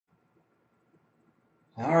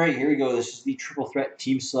All right, here we go. This is the Triple Threat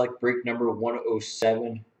Team Select break number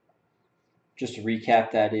 107. Just to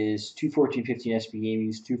recap, that is 214-15 SB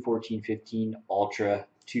Gaming's 214-15 Ultra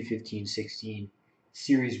 215-16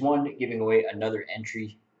 Series 1, giving away another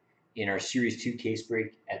entry in our Series 2 case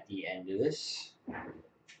break at the end of this.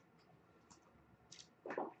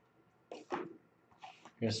 I'm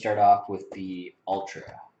going to start off with the Ultra.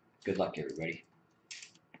 Good luck, everybody.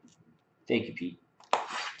 Thank you, Pete.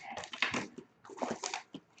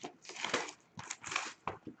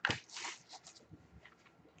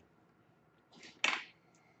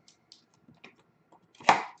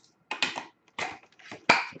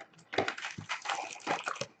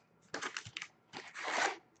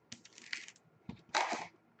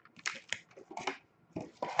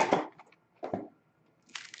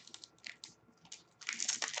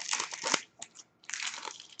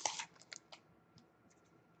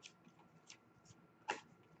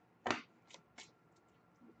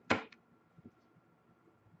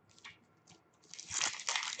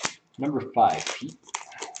 Number 5, Pete.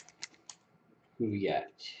 Who we got?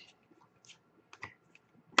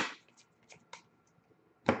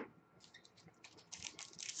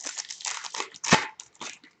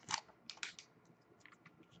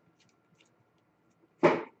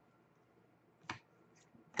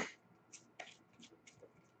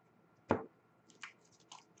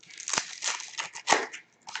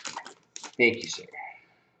 Thank you, sir.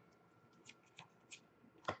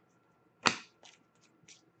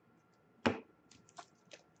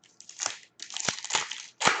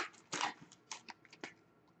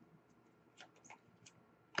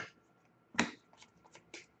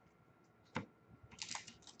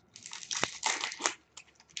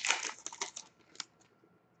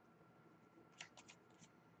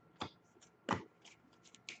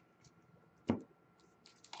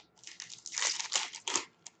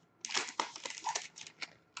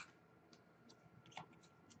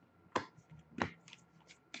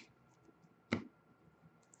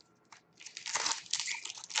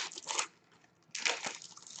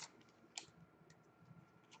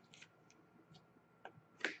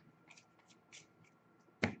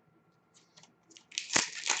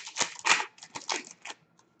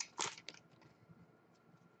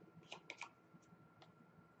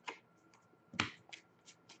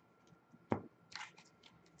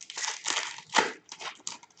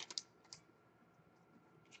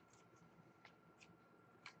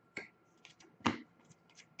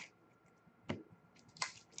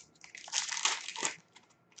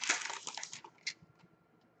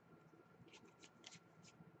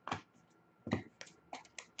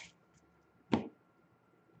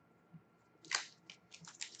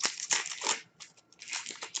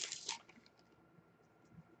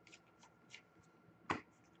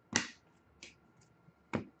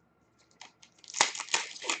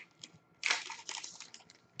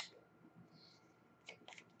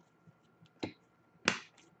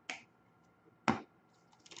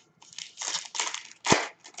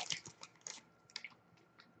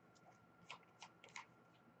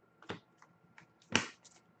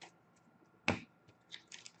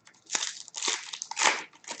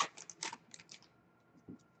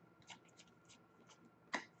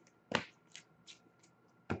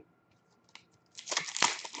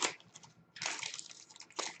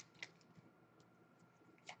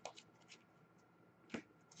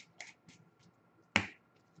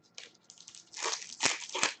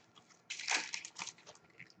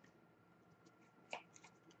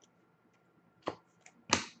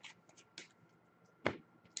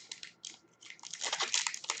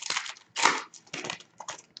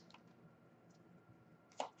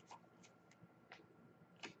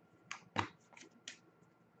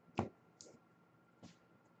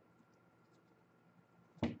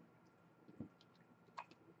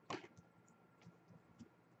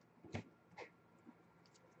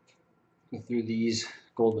 Go through these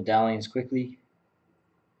gold medallions quickly.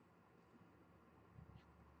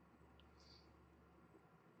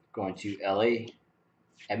 Going to LA,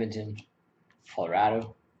 Edmonton,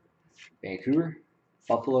 Colorado, Vancouver,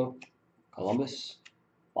 Buffalo, Columbus,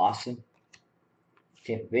 Boston,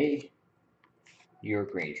 Tampa Bay, New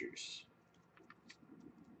York Rangers.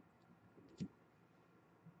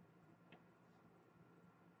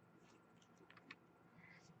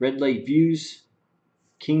 Red light views,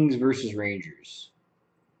 Kings versus Rangers.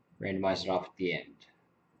 Randomize it off at the end.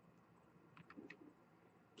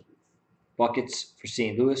 Buckets for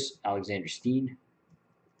St. Louis, Alexander Steen.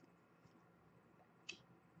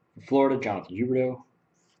 For Florida, Jonathan Huberdeau.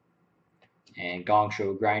 And Gong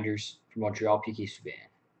Show Grinders for Montreal, PK Subban.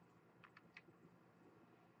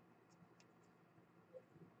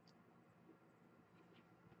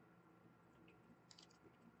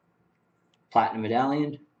 Platinum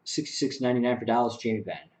Medallion, $66.99 for Dallas, Jamie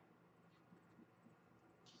Benn.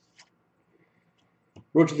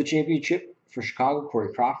 Road to the Championship for Chicago,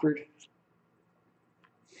 Corey Crawford.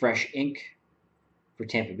 Fresh Ink for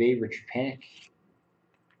Tampa Bay, Richard Panik.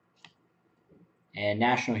 And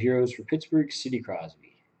National Heroes for Pittsburgh, Sidney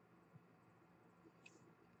Crosby.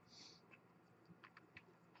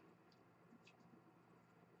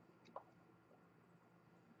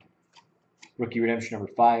 Rookie redemption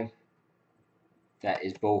number 5. That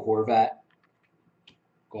is Bo Horvat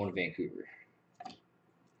going to Vancouver.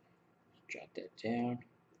 Jot that down.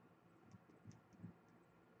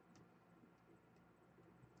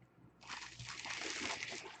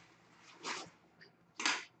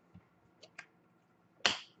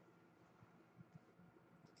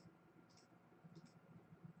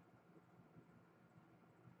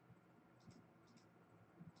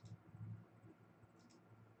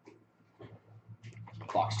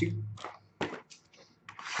 Box 2.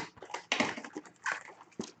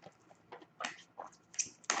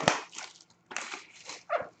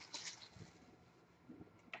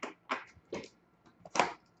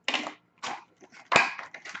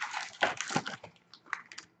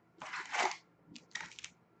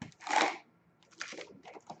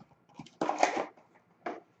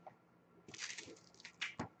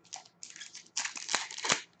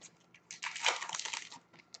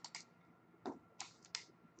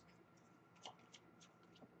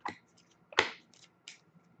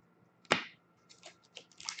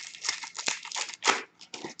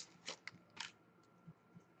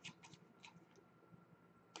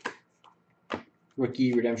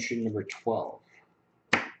 Rookie redemption number 12.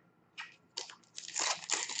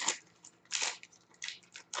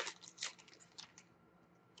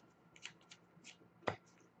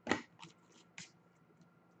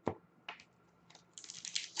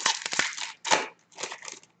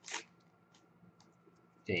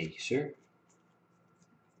 Thank you, sir.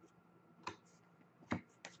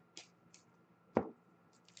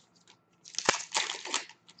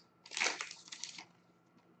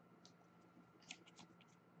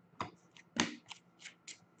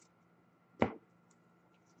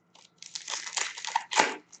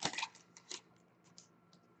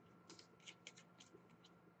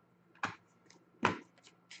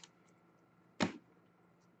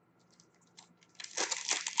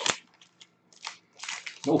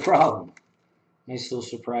 No problem. Nice little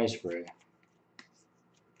surprise for you.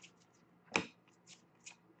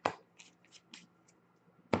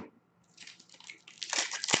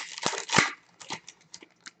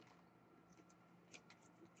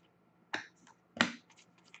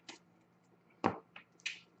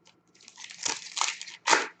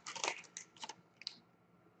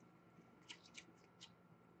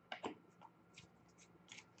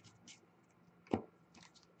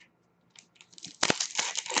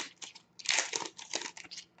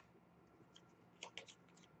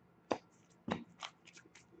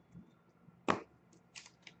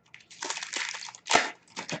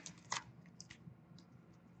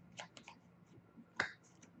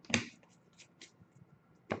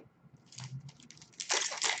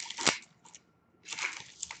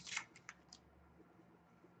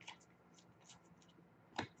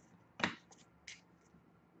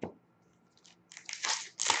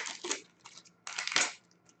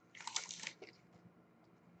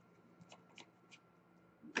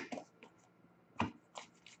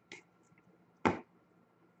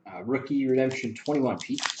 Rookie redemption 21,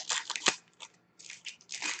 Pete.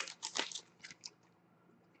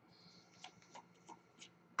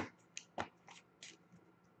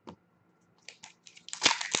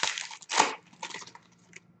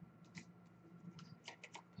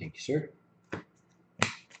 Thank you, sir.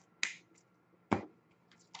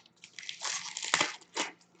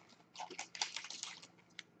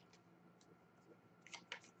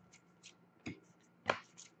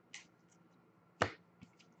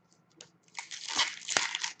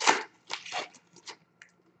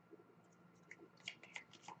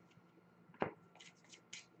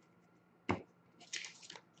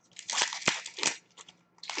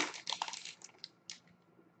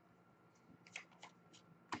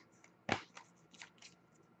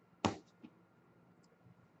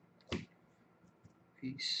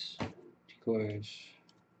 Peace. Decoys.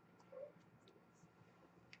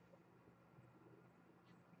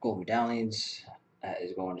 Gold medallions. That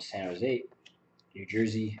is going to San Jose, New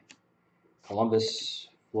Jersey, Columbus,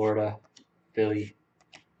 Florida, Philly,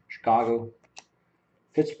 Chicago,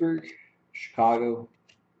 Pittsburgh, Chicago,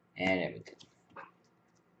 and Edmonton.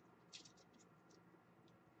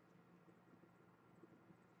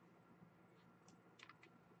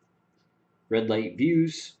 Red Light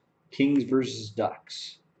Views Kings versus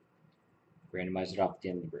Ducks. Randomize it off at the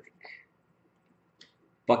end of the break.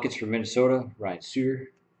 Buckets for Minnesota, Ryan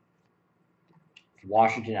Suter. For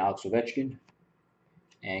Washington, Alex Ovechkin.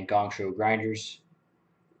 And Gong Show Grinders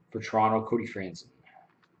for Toronto, Cody Franson.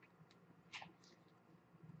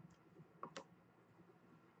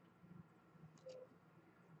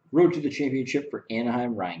 Road to the Championship for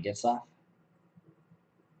Anaheim, Ryan Getzlaf.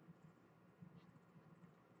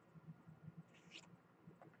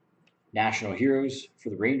 National Heroes for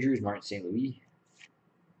the Rangers, Martin St. Louis.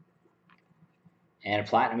 And a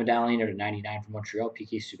Platinum Medallion out of 99 for Montreal,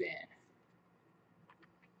 PK Subban.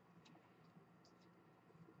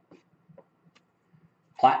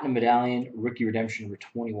 Platinum Medallion, Rookie Redemption number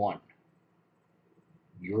 21.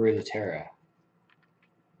 Yuri Laterra.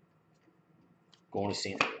 Going to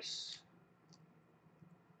St. Louis.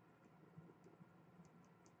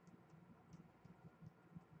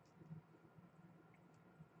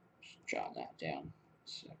 Just jot that down.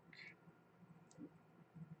 Sec.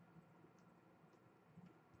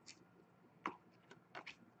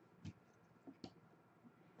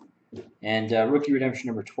 And Rookie Redemption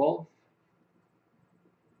number 12.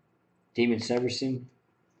 Damon Severson.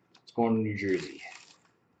 It's going to New Jersey.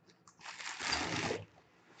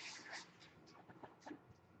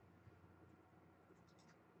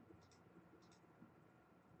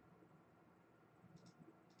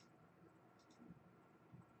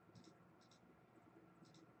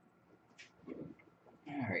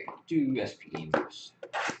 All right, do SP games.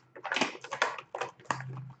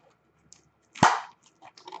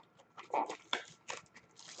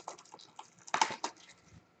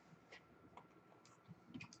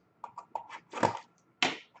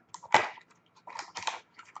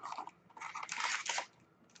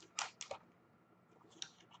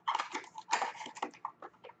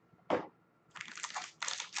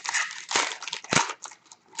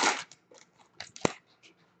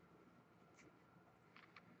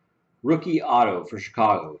 Rookie auto for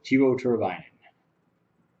Chicago, Teuvo Teravainen.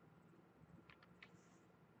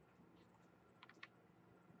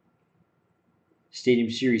 Stadium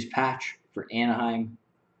Series patch for Anaheim,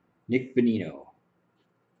 Nick Bonino.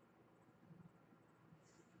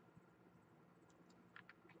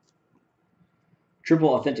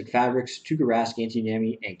 Triple Authentic Fabrics, Tuukka Rask, Antti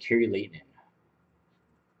Niemi, and Kerry Layton.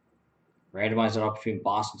 Randomize it off between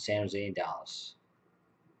Boston, San Jose, and Dallas.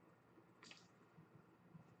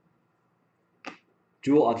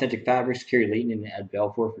 Dual Authentic Fabrics, Kerry Layton and Ed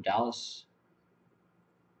Belfour for Dallas.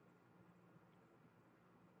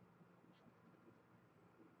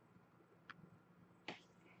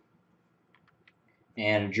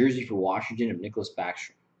 And a jersey for Washington of Nicholas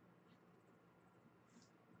Backstrom.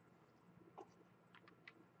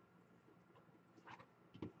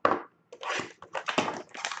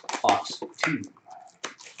 Box 2.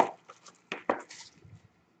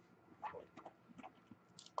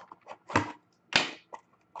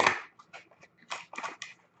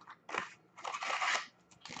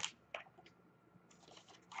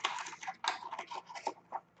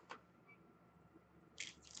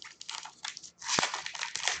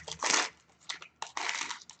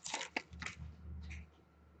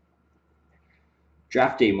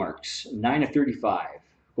 Draft day marks, 9 of 35.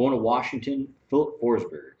 Going to Washington, Philip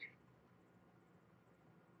Forsberg.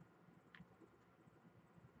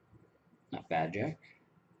 Not bad, Jack.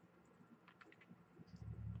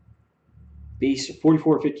 Base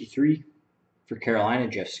 44-53 for Carolina,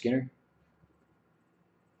 Jeff Skinner.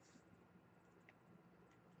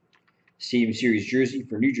 Stadium Series jersey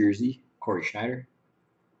for New Jersey, Corey Schneider.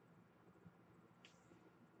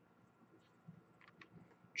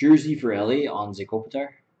 Jersey for LA, Anze Kopitar.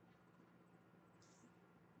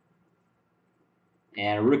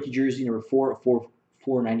 And a rookie jersey number 4 of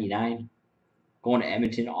 499. Going to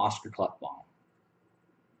Edmonton, Oscar Klefbom.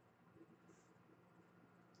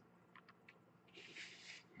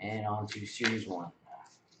 And on to Series 1.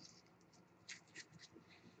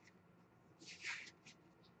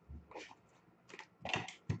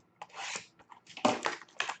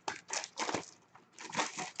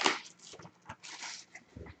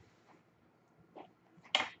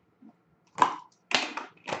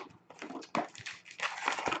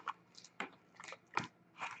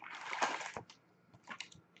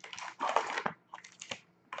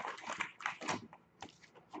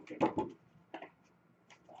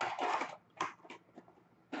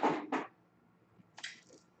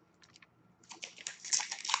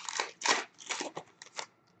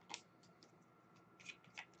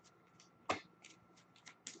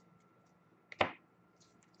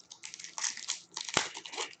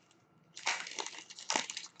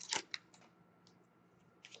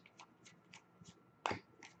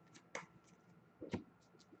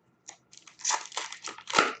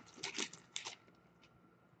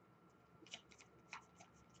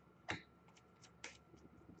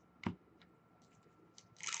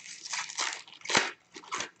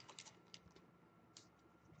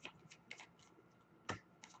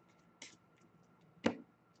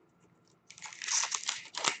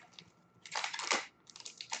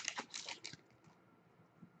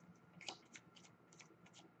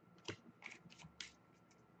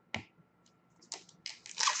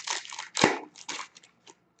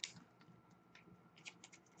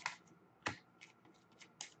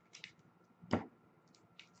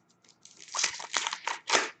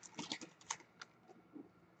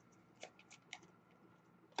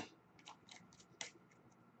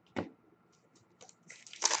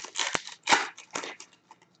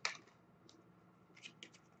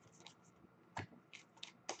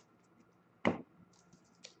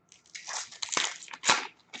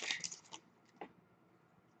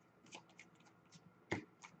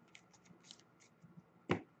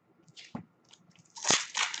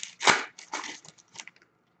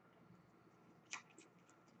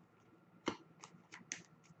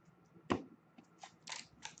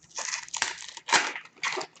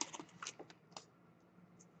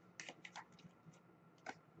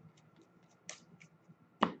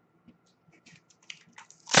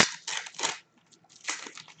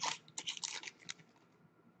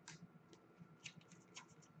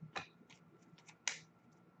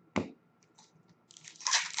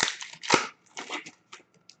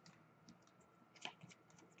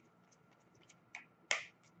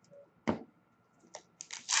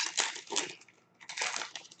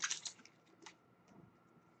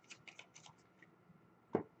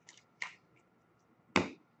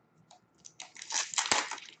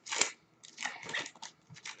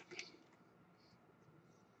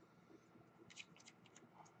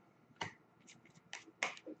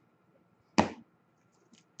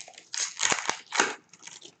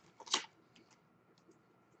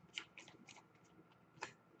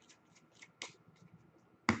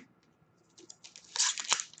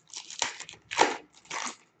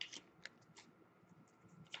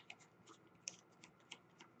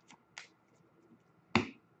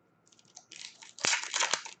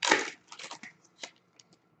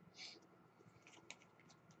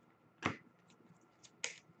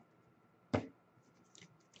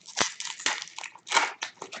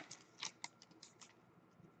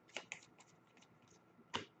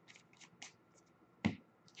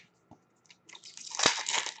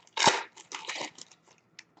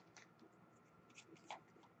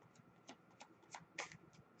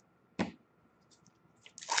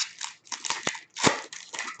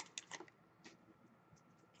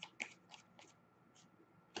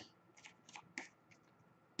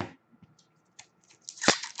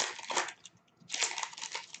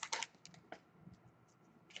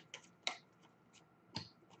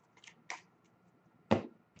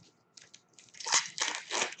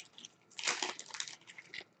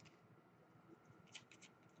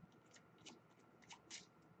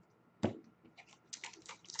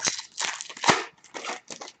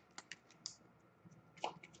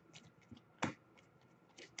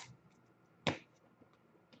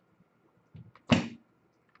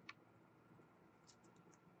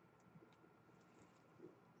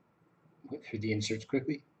 look through the inserts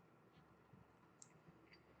quickly.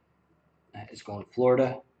 That is going to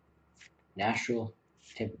Florida, Nashville,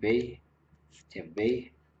 Tampa Bay,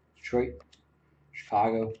 Detroit,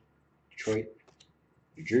 Chicago, Detroit,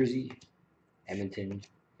 New Jersey, Edmonton,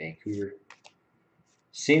 Vancouver,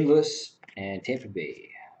 St. Louis, and Tampa Bay.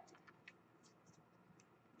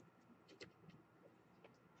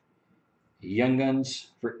 Young Guns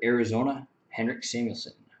for Arizona, Henrik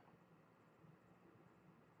Samuelsson.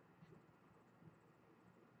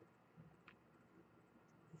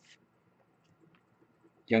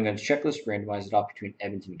 Young Guns checklist, randomize it off between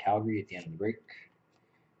Edmonton and Calgary at the end of the break.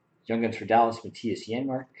 Young Guns for Dallas, Matthias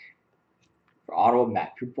Janmark. For Ottawa,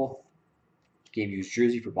 Matt Pupil. Game used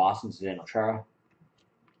jersey for Boston, Zdeno Chara.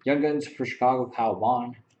 Young Guns for Chicago, Kyle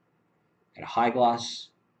Vaughn. Got a high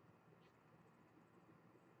gloss,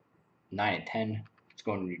 9 and 10. It's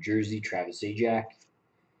going to New Jersey, Travis Zajac.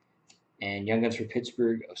 And Young Guns for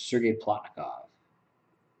Pittsburgh of Sergei Plotnikov.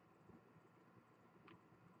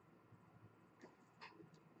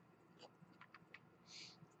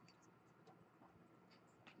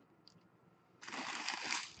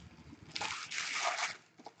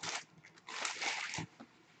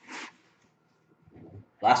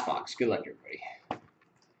 Last box. Good luck, everybody.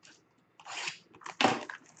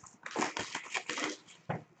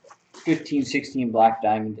 $15-16 Black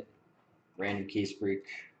Diamond. Random case break.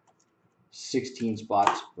 16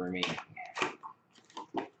 spots remaining.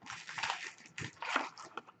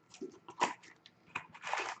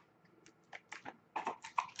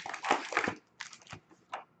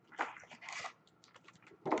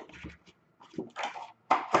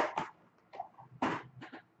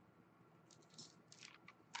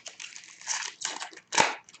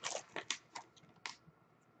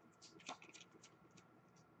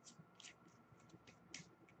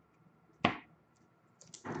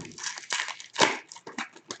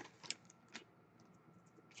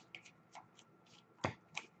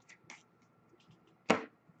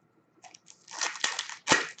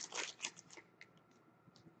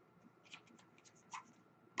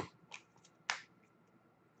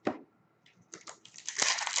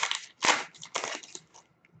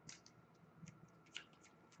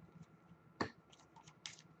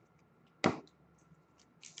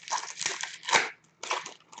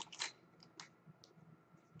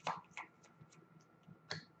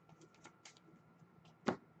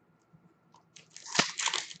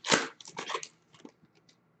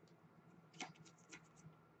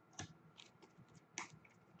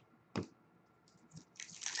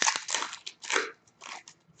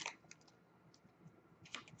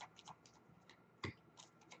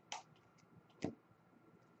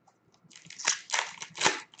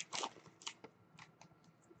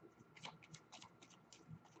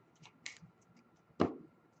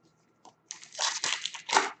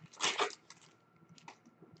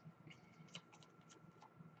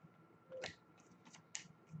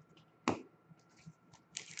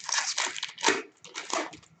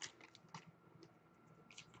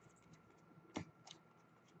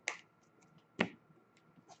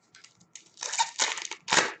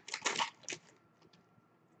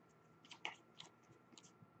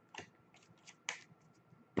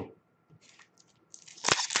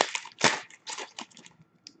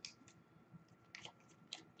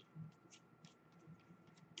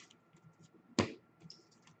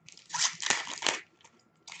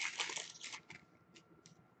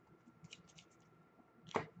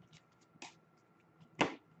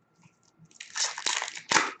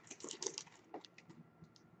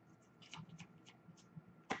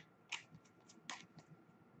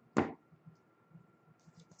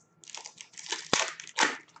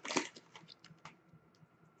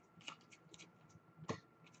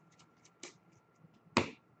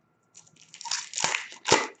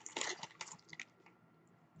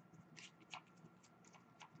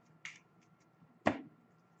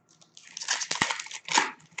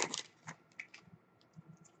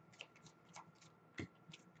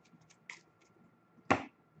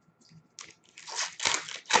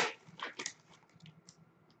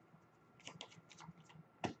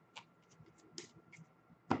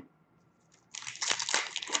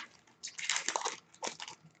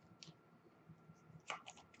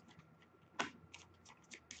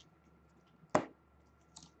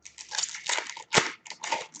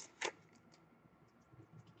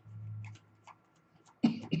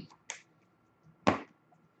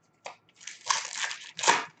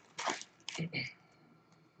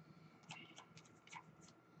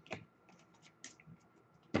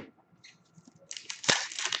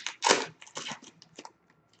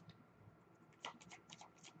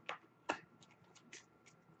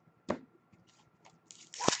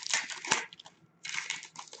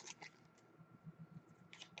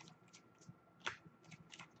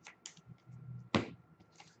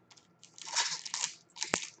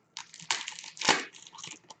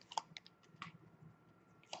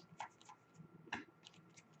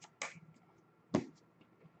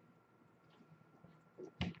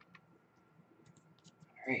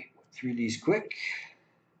 through these quick.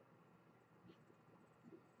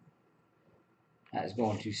 That is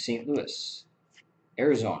going to St. Louis,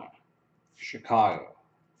 Arizona, Chicago,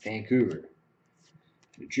 Vancouver,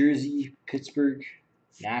 New Jersey, Pittsburgh,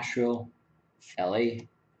 Nashville, LA,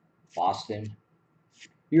 Boston,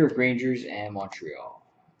 New York Rangers, and Montreal.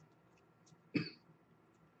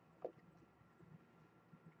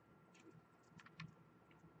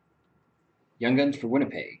 Young Guns for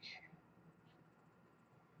Winnipeg,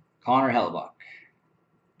 Connor Hellebuyck.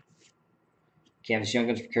 Canvas Young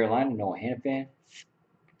Guns for Carolina, Noah Hannafin.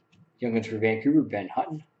 Young Guns for Vancouver, Ben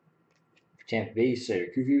Hutton. For Tampa Bay,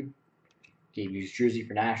 Slater Cuckoo. Debuts jersey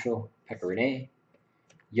for Nashville, Pekka Rinne.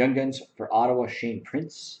 Young Guns for Ottawa, Shane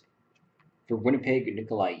Prince. For Winnipeg,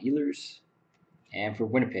 Nikolai Ehlers. And for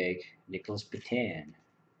Winnipeg, Nicholas Petan.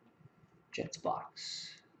 Jets box.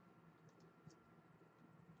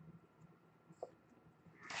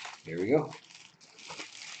 Here we go.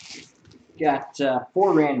 Got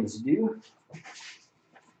 4 randoms to do.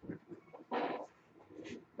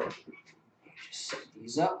 Just set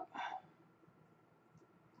these up.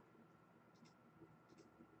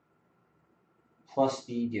 Plus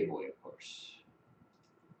the giveaway, of course.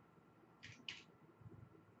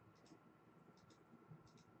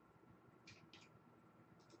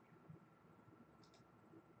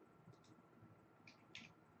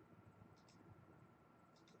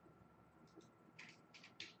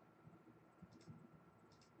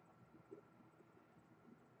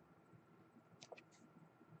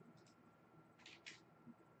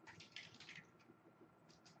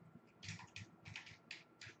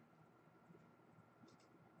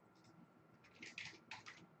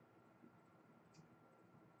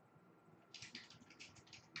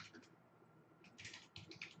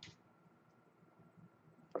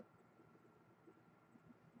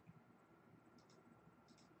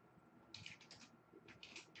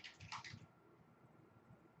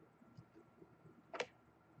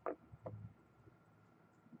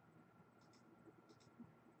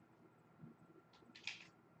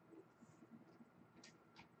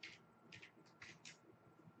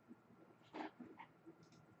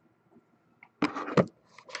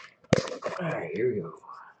 Alright, here we go.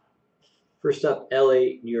 First up,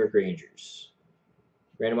 LA New York Rangers.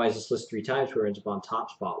 Randomize this list 3 times. Whoever ends up on top,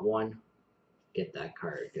 spot 1. Get that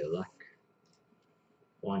card. Good luck.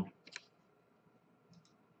 1,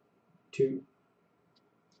 2,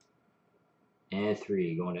 and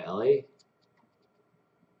 3. Going to LA.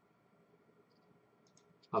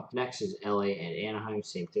 Up next is LA and Anaheim.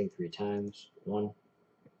 Same thing 3 times. 1,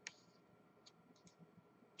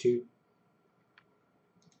 2,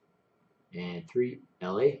 and 3.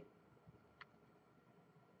 LA.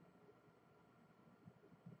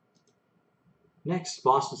 Next,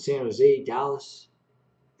 Boston, San Jose, Dallas.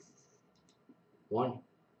 1,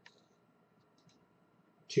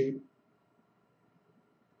 2,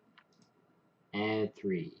 and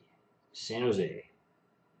 3. San Jose.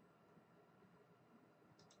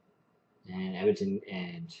 And Edmonton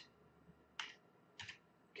and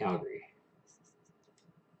Calgary.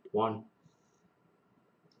 1,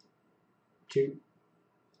 2,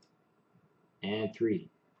 and 3.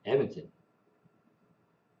 Edmonton.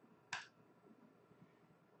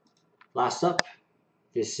 Last up,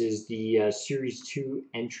 this is the Series 2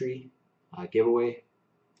 entry giveaway.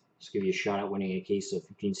 Just give you a shot at winning a case of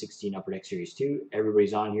 1516 Upper Deck Series 2.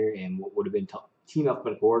 Everybody's on here in what would have been team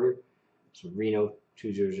alphabetical order. So Reno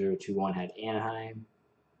 20021 had Anaheim.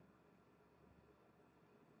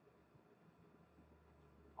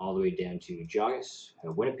 All the way down to Joggis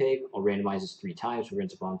had Winnipeg. I'll randomize this 3 times. We're going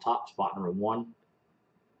to up on top. Spot number 1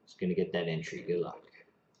 is going to get that entry. Good luck.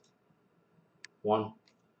 1,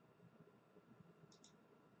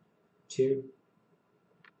 2,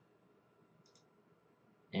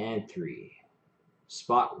 and 3.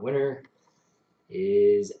 Spot winner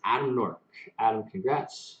is Adam Nork. Adam,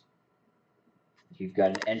 congrats. You've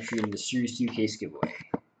got an entry in the Series 2 case giveaway.